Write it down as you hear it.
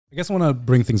I guess I want to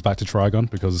bring things back to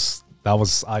Trigun because that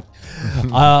was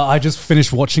I just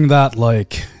finished watching that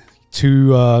like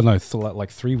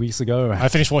 3 weeks ago. I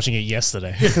finished watching it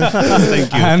yesterday.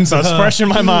 Thank you. And so it's fresh in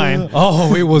my mind.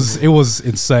 Oh, it was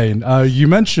insane. You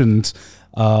mentioned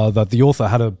that the author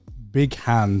had a big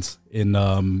hand in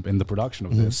the production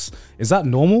of this. Is that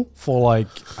normal for like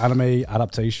anime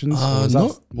adaptations?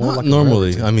 Not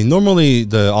normally. I mean, normally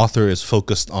the author is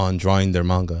focused on drawing their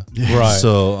manga. Yeah. Right.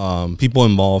 So people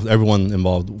involved, everyone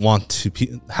involved, want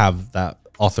to have that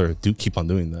author keep on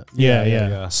doing that.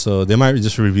 Yeah. So they might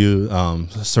just review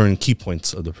certain key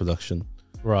points of the production.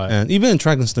 Right. And even in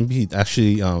Trigun Stampede,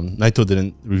 actually, Naito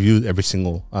didn't review every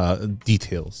single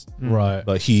details. Right.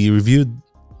 But he reviewed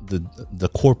the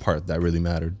core part that really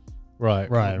mattered. Right.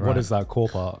 What is that core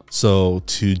part? So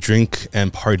to drink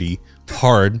and party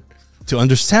hard, to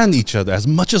understand each other as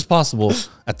much as possible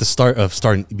at the start of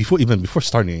before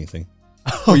starting anything.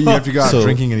 Oh, you have to go out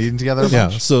drinking and eating together? Yeah.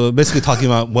 So basically talking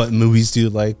about what movies do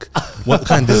you like? What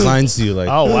kind of designs do you like?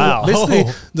 Oh, wow. Basically,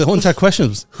 the whole entire question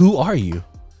was, who are you?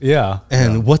 Yeah.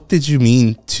 And what did you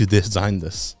mean to design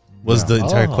this? Was the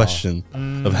entire question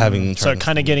of having... So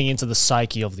kind of getting into the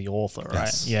psyche of the author, right?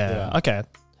 Yes. Yeah. Okay.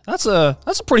 That's a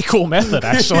pretty cool method,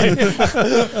 actually.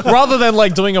 Rather than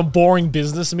like doing a boring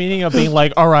business meeting of being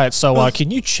like, all right, so can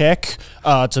you check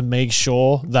to make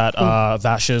sure that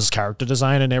Vash's character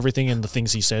design and everything and the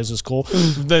things he says is cool?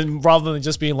 Then rather than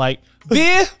just being like,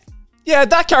 beer? Yeah,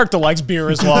 that character likes beer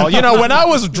as well. You know, when I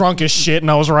was drunk as shit and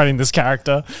I was writing this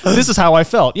character, this is how I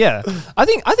felt. Yeah. I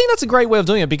think that's a great way of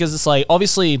doing it because it's like,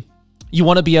 obviously, you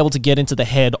want to be able to get into the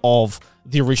head of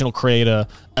the original creator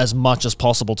as much as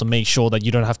possible to make sure that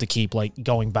you don't have to keep like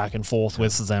going back and forth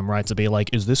with them, right? To be like,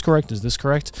 is this correct? Is this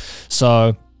correct?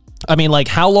 So, I mean, like,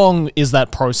 how long is that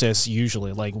process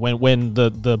usually? Like when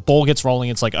the ball gets rolling,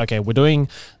 it's like, okay, we're doing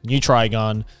new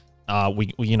Trigun.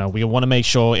 We want to make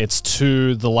sure it's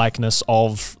to the likeness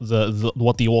of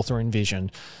what the author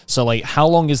envisioned. So like, how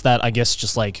long is that, I guess,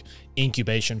 just like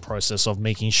incubation process of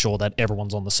making sure that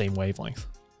everyone's on the same wavelength?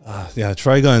 Yeah,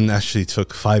 Trigun actually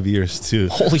took 5 years too.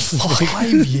 Holy fuck.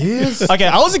 5 years? Okay,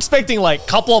 I was expecting like a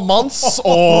couple of months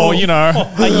or, a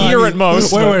year at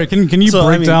most. Wait, can you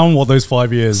break down what those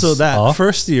 5 years So that are?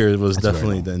 first year was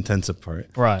definitely the intensive part.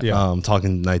 Right. Yeah.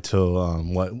 Talking to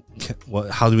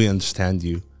Naito, how do we understand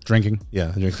you? Drinking.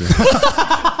 Yeah, drinking.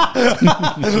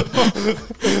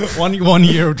 one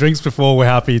year of drinks before we're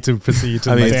happy to proceed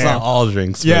to it's not all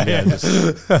drinks. Yeah.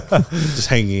 Just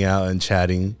hanging out and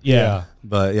chatting. Yeah.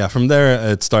 But yeah, from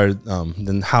there it started.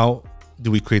 Then how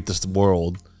do we create this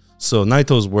world? So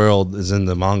Naito's world is in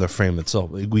the manga frame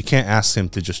itself. We can't ask him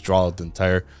to just draw the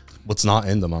entire what's not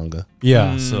in the manga.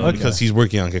 Yeah. So because he's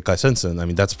working on Gekkai Sensen, I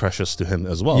mean that's precious to him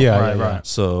as well. Yeah. Right.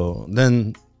 So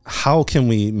then how can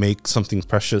we make something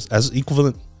precious as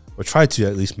equivalent or try to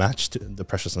at least match to the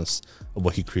preciousness of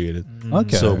what he created?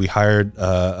 Okay. So we hired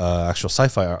actual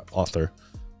sci-fi author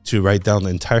to write down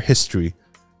the entire history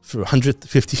for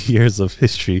 150 years of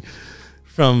history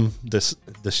from this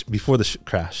before the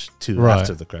crash to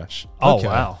after the crash. Oh,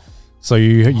 wow. So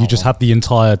you just have the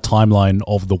entire timeline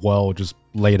of the world just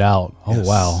laid out. Oh, Yes.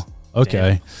 wow.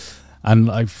 Okay. And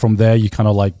like from there, you kind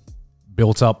of like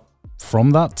built up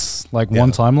from that, like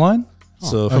one timeline?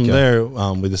 So from there,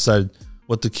 we decided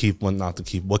what to keep, what not to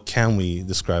keep. What can we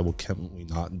describe? What can we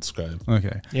not describe?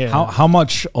 Okay. Yeah. How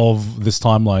much of this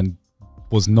timeline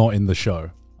was not in the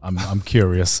show? I'm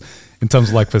curious in terms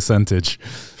of like percentage.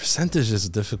 Percentage is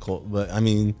difficult, but I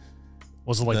mean,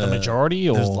 Was it like the majority?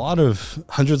 Or? There's a lot of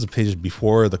hundreds of pages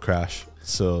before the crash,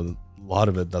 so a lot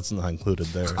of it that's not included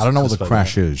there. I don't know what the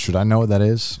crash is. Should I know what that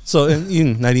is? So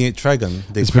in 98 Trigun,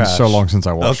 they It's been so long since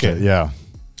I watched it. Yeah.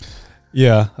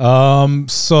 Yeah.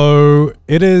 So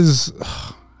it is.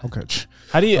 Okay.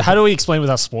 How do we explain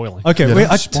without spoiling? Okay. Yeah, wait.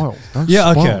 don't spoil. Don't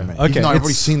Yeah, spoil okay, me. okay, Even though I've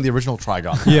already it's- seen the original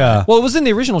Trigun. Yeah. Well, it was in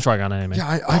the original Trigun anime.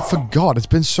 Yeah, I forgot. It's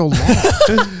been so long.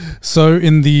 So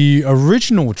in the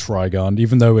original Trigun,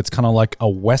 even though it's kind of like a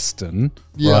Western,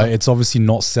 right? It's obviously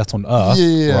not set on Earth,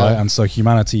 right? And so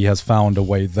humanity has found a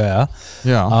way there.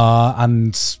 Yeah.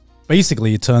 And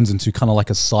basically it turns into kind of like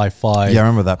a sci-fi Yeah, I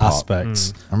remember that part.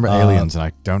 aspect. I remember aliens, and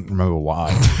I don't remember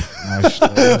why.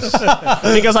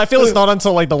 Because I feel it's not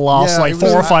until like the last Yeah, like it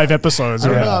 4 was- or 5 episodes. I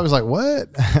don't Yeah. know. I was like, what?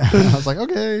 I was like,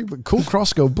 okay, but cool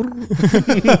cross go. And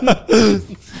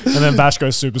then Vash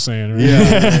goes Super Saiyan. Right?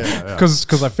 Yeah.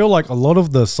 Because I feel like a lot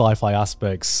of the sci-fi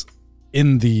aspects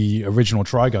in the original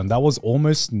Trigun, that was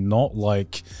almost not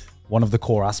like one of the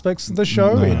core aspects of the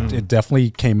show. It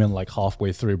definitely came in like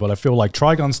halfway through, but I feel like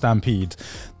Trigun Stampede,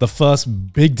 the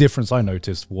first big difference I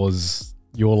noticed was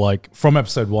you're like, from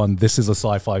episode 1, this is a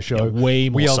sci-fi show. way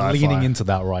more We are sci-fi. leaning into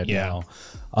that right now.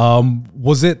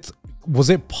 Was it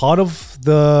part of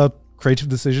the creative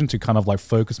decision to kind of like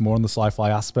focus more on the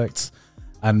sci-fi aspects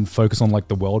and focus on like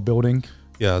the world building?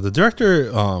 Yeah, the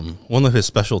director, one of his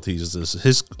specialties is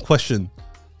his question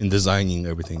in designing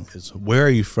everything is, where are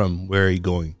you from? Where are you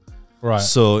going? Right.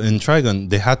 So in Trigun,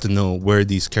 they had to know where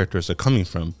these characters are coming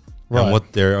from Right. and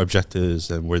what their objective is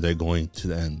and where they're going to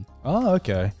the end. Oh,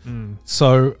 okay.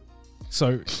 So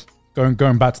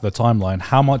going back to the timeline,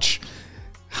 how much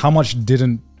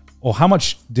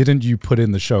didn't you put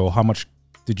in the show, or how much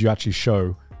did you actually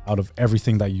show out of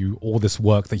everything that all this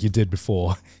work that you did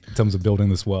before in terms of building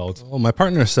this world? Well, my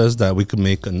partner says that we could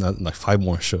make like 5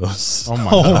 more shows. Oh my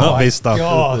god. Based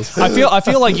off this. I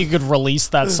feel like you could release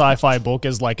that sci-fi book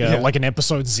as like an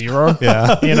episode 0.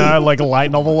 Yeah. You know, like a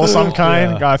light novel or some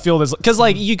kind. I feel there's, because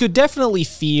like you could definitely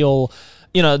feel,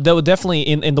 you know, there were definitely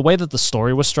in the way that the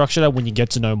story was structured, when you get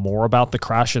to know more about the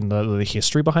crash and the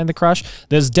history behind the crash,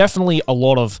 there's definitely a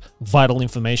lot of vital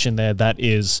information there that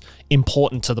is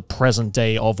important to the present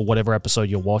day of whatever episode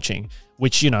you're watching,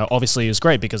 which, you know, obviously is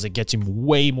great because it gets you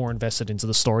way more invested into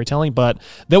the storytelling. But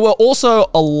there were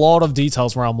also a lot of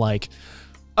details where I'm like,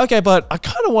 okay, but I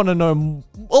kind of want to know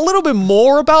a little bit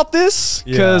more about this,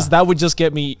 because that would just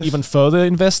get me even further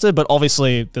invested. But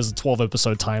obviously, there's a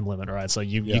 12-episode time limit, right? So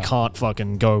you can't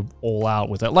fucking go all out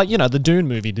with it. Like, you know, the Dune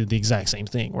movie did the exact same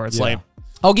thing, where it's like,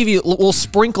 we'll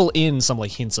sprinkle in some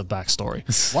like hints of backstory.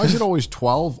 Why is it always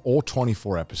 12 or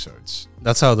 24 episodes?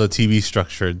 That's how the TV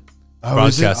structured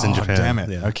broadcast in Japan. Damn it.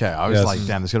 Yeah. Okay. I was like,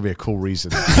 damn, there's got to be a cool reason.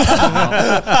 Just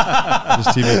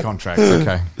TV contracts.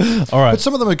 Okay. All right. But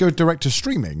some of them go direct to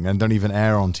streaming and don't even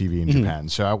air on TV in Japan.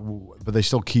 So, but they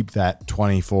still keep that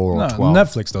 24 or 12.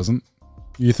 Netflix doesn't.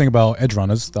 You think about Edge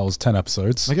Runners, that was 10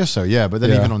 episodes. I guess so, yeah. But then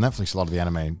even on Netflix, a lot of the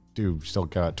anime do still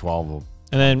go at 12 or...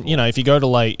 And then, you know, if you go to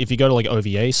like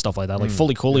OVA stuff like that, like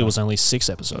Fully Cooley was only 6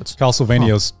 episodes.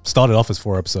 Castlevania started off as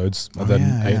 4 episodes, and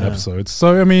then 8 episodes.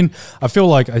 So, I mean, I feel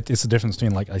like it's a difference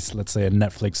between, like, let's say, a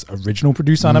Netflix original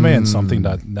produced anime and something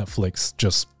that Netflix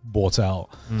just bought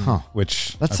out.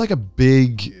 Which That's like a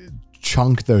big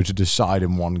chunk, though, to decide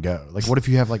in one go. Like, what if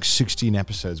you have like 16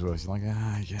 episodes where it's like, do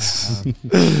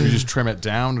you just trim it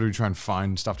down, or do you try and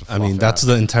find stuff to fluff I mean, that's out?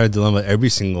 the entire dilemma every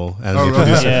single anime right.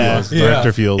 producer Yeah. feels,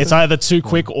 director feels. It's either too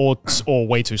quick or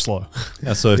way too slow.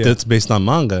 Yeah, so if it's based on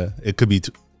manga, it could be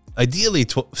ideally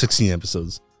 16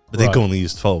 episodes, but they can only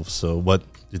use 12. So what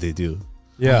do they do?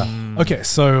 Okay,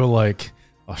 so like,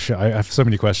 oh shit, I have so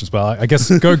many questions, but I guess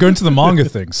go into the manga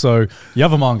thing. So you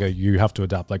have a manga, you have to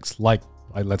adapt, like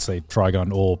let's say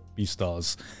Trigun or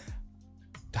Beastars.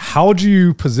 How do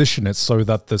you position it so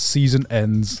that the season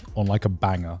ends on like a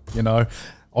banger? You know,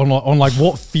 on like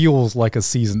what feels like a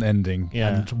season ending?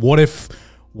 Yeah. And what if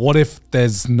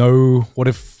there's no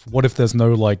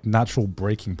like natural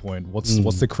breaking point? What's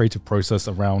the creative process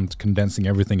around condensing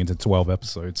everything into 12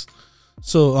 episodes?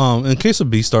 So in case of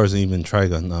Beastars and even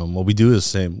Trigun, what we do is the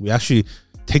same. We actually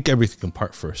take everything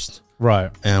apart first.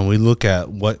 Right. And we look at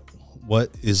what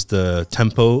is the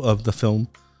tempo of the film,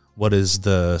 what is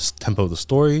the tempo of the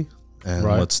story, and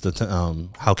what's the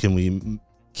how can we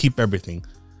keep everything,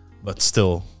 but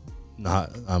still not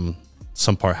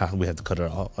some part we had to cut it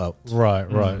all out.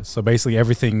 Right. So basically,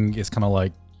 everything is kind of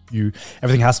like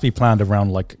everything has to be planned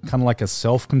around like kind of like a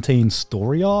self-contained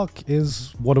story arc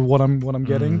is what I'm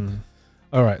getting.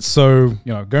 All right. So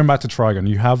going back to Trigun,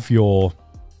 you have your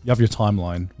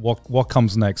timeline. What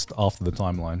comes next after the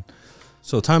timeline?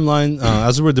 So timeline,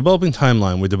 as we're developing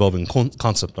timeline, we're developing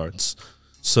concept arts.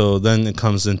 So then it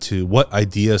comes into what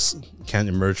ideas can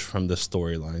emerge from this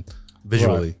storyline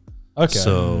visually. Right. Okay.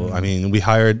 So, I mean, we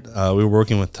were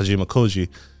working with Tajima Koji.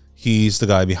 He's the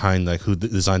guy behind who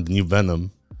designed the new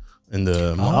Venom in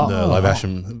the live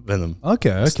action Venom.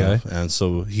 Okay. And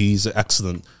so he's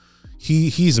excellent.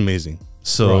 He's amazing.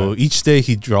 So each day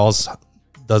he draws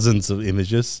dozens of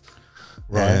images.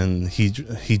 Right. And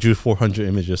he drew 400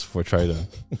 images for Trigun.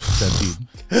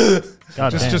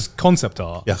 Just concept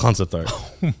art. Yeah, concept art.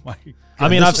 Oh my God. I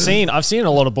mean, I've seen a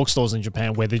lot of bookstores in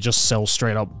Japan where they just sell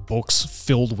straight up books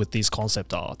filled with these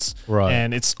concept arts. Right.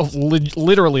 And it's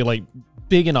literally like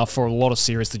big enough for a lot of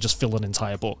series to just fill an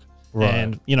entire book. Right.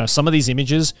 And, some of these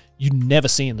images you never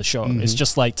see in the show. It's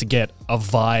just like to get a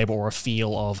vibe or a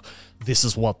feel of this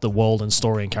is what the world and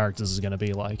story and characters is going to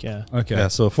be like. Yeah. Okay. Yeah.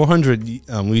 So 400,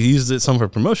 we used it some for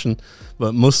promotion,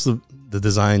 but most of the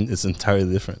design is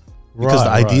entirely different because the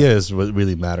idea is what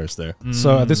really matters there.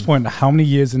 So at this point, how many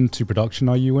years into production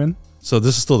are you in? So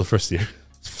this is still the first year.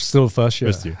 Still the first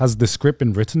year. Has the script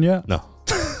been written yet? No.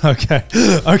 Okay.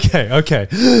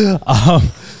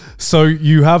 So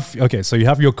you have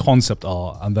your concept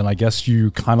art, and then I guess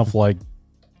you kind of like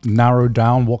narrow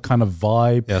down what kind of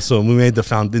vibe. Yeah, so we made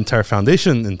the entire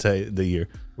foundation into the year.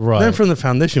 Right. Then from the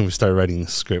foundation, we started writing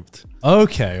the script.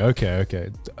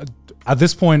 Okay. At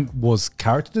this point, was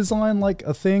character design like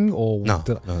a thing, or No.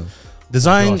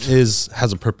 Design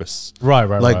has a purpose. Right.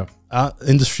 Like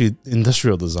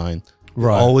industrial design,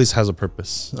 Right. always has a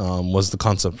purpose. Was the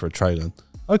concept for Trigun.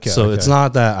 Okay. So okay. it's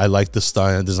not that I like this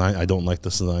style design, I don't like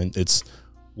this design. It's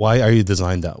why are you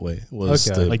designed that way?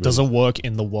 Okay. Like, does it work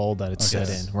in the world that it's set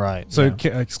in? Right. So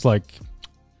it's like,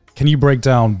 can you break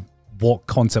down what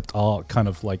concept art kind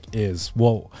of like is?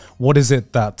 What is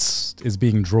it that is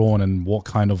being drawn, and what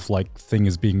kind of like thing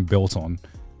is being built on?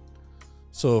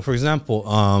 So for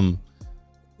example,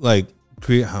 like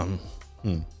create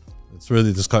it's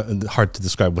really hard to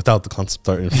describe without the concept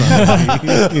art in front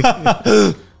of me.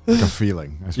 Like a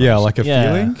feeling. I suppose. Yeah, like a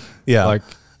feeling. Yeah, Like,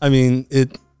 I mean,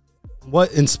 it's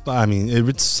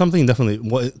something definitely.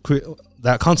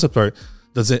 That concept art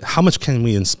does it? How much can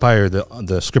we inspire the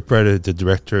scriptwriter, the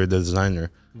director, the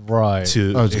designer? right.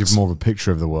 To give more of a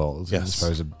picture of the world, Yes. as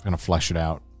opposed to kind of flesh it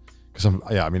out. Because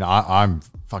I'm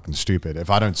fucking stupid. If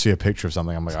I don't see a picture of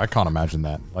something, I'm like, I can't imagine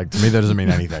that. Like, to me, that doesn't mean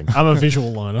anything. I'm a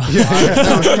visual learner. No, even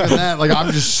that, like,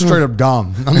 I'm just straight up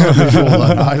dumb. I'm not a visual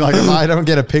learner. If I don't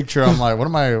get a picture, I'm like, what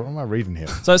am I reading here?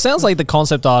 So it sounds like the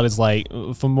concept art is like,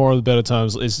 for more of the better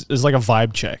terms, is like a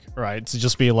vibe check, right? To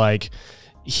just be like,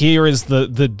 here is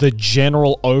the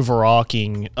general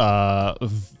overarching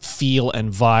feel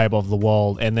and vibe of the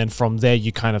world, and then from there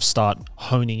you kind of start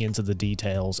honing into the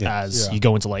details as you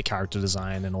go into like character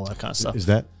design and all that kind of stuff. Is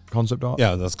that concept art?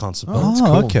 Yeah, that's concept art.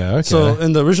 Oh, okay. So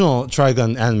in the original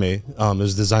Trigun anime, it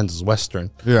was designed as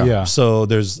Western. Yeah. So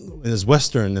it is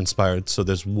Western inspired. So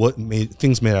there's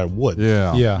things made out of wood.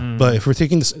 Yeah. But if we're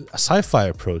taking this sci-fi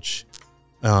approach,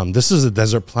 this is a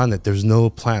desert planet. There's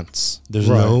no plants. There's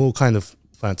no kind of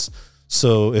plants.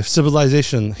 So if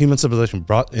human civilization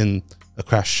brought in a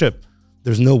crashed ship,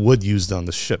 there's no wood used on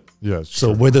the ship. Yeah.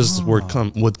 So where does wood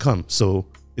come? So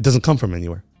it doesn't come from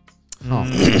anywhere.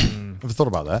 Never thought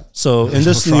about that. So in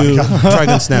this new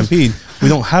Trigun Stampede, we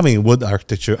don't have any wood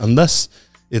architecture unless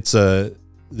it's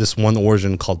this one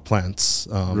origin called plants.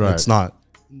 Right. It's not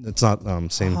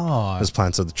same as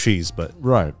plants of the trees, but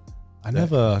Right. I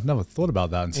never thought about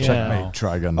that until Yeah. now.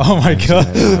 Trigun. Oh my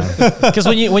god. Because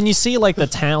when you see like the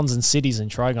towns and cities in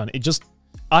Trigun,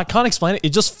 I can't explain it. It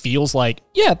just feels like,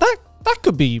 yeah, that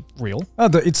could be real.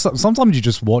 It's sometimes you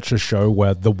just watch a show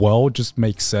where the world just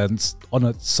makes sense on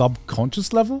a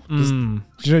subconscious level. Do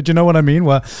you know what I mean?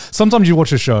 Where sometimes you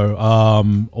watch a show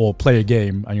or play a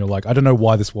game and you're like, I don't know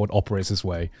why this world operates this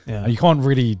way. Yeah. And you can't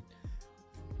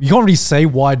really say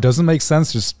why it doesn't make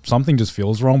sense. Just something just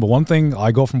feels wrong. But one thing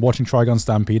I got from watching Trigun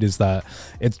Stampede is that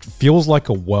it feels like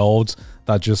a world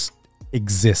that just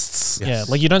exists. Yeah,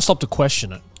 like you don't stop to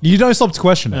question it. You don't stop to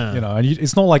question it, Yeah. and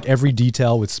it's not like every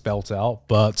detail is spelt out,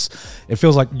 but it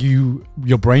feels like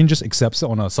your brain just accepts it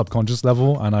on a subconscious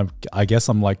level, and I guess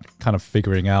I'm like kind of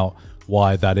figuring out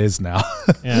why that is now.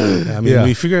 Yeah. I mean,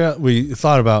 we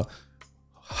thought about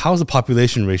how's the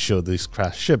population ratio of this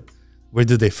crashed ship. Where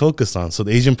did they focus on? So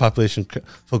the Asian population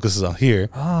focuses on here.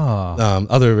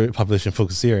 Other population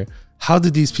focus here. How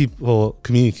did these people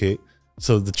communicate?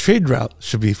 So the trade route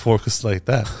should be focused like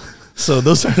that. So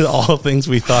those are all things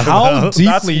we thought about.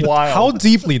 How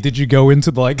deeply did you go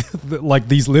into like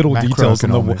these little details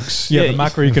on the the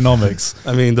macroeconomics?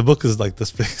 I mean, the book is like this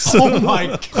big. So. Oh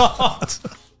my god.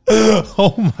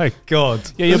 Oh my god.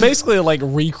 Yeah, you're basically like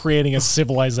recreating a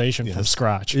civilization from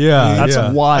scratch. Yeah.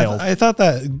 That's wild. I thought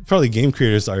that probably game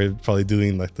creators are probably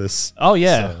doing like this. Oh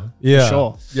yeah. So. Yeah.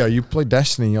 Sure. Yeah, you play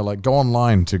Destiny, you're like, go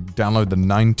online to download the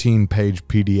 19-page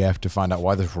PDF to find out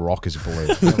why this rock is blue.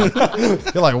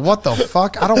 You're like, what the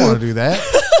fuck? I don't want to do that.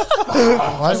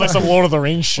 It's like some Lord of the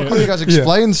Rings shit. Why do you guys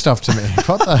explain stuff to me?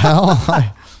 What the hell?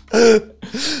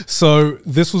 So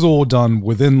this was all done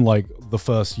within like the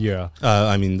first year.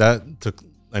 I mean,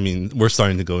 we're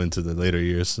starting to go into the later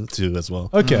years too as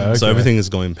well. Okay. So everything is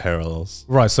going parallels.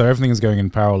 Right, so everything is going in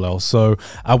parallel. So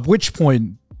at which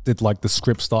point did like the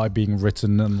script start being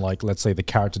written and like, let's say the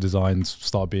character designs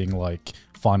start being like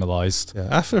finalized? Yeah,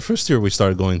 after the first year, we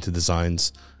started going to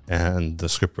designs and the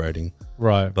script writing.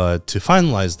 Right. But to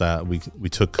finalize that, we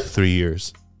took 3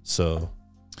 years. So,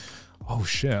 oh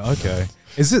shit. Okay.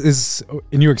 Is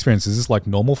in your experience, is this like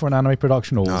normal for an anime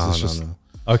production, or is this just no.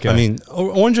 Okay? I mean,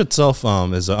 Orange itself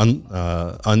is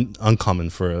uncommon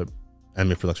for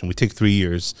anime production. We take 3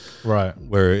 years, right?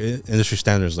 Where industry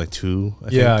standard is like 2. I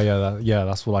think.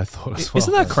 That's what I thought as well.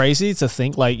 Isn't that crazy to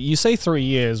think? Like, you say 3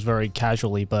 years very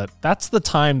casually, but that's the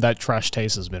time that Trash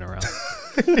Taste has been around.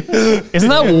 Isn't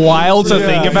that wild to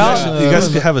think about? You guys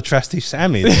could have a Trasty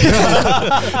Sammy.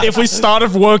 If we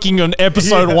started working on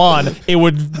episode 1, it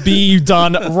would be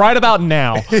done right about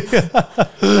now.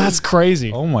 That's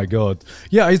crazy. Oh my god.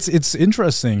 Yeah, it's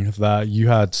interesting that you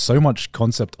had so much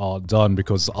concept art done,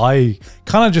 because I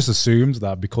kind of just assumed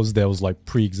that because there was like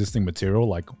pre-existing material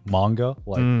like manga,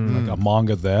 like a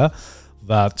manga there,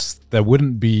 that there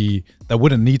wouldn't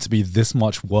need to be this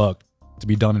much work to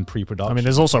be done in pre-production. I mean,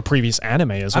 there's also a previous anime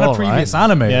as and well, a previous right?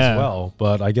 anime Yeah. as well.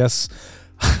 But I guess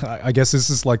this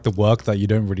is like the work that you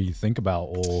don't really think about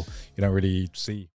or you don't really see.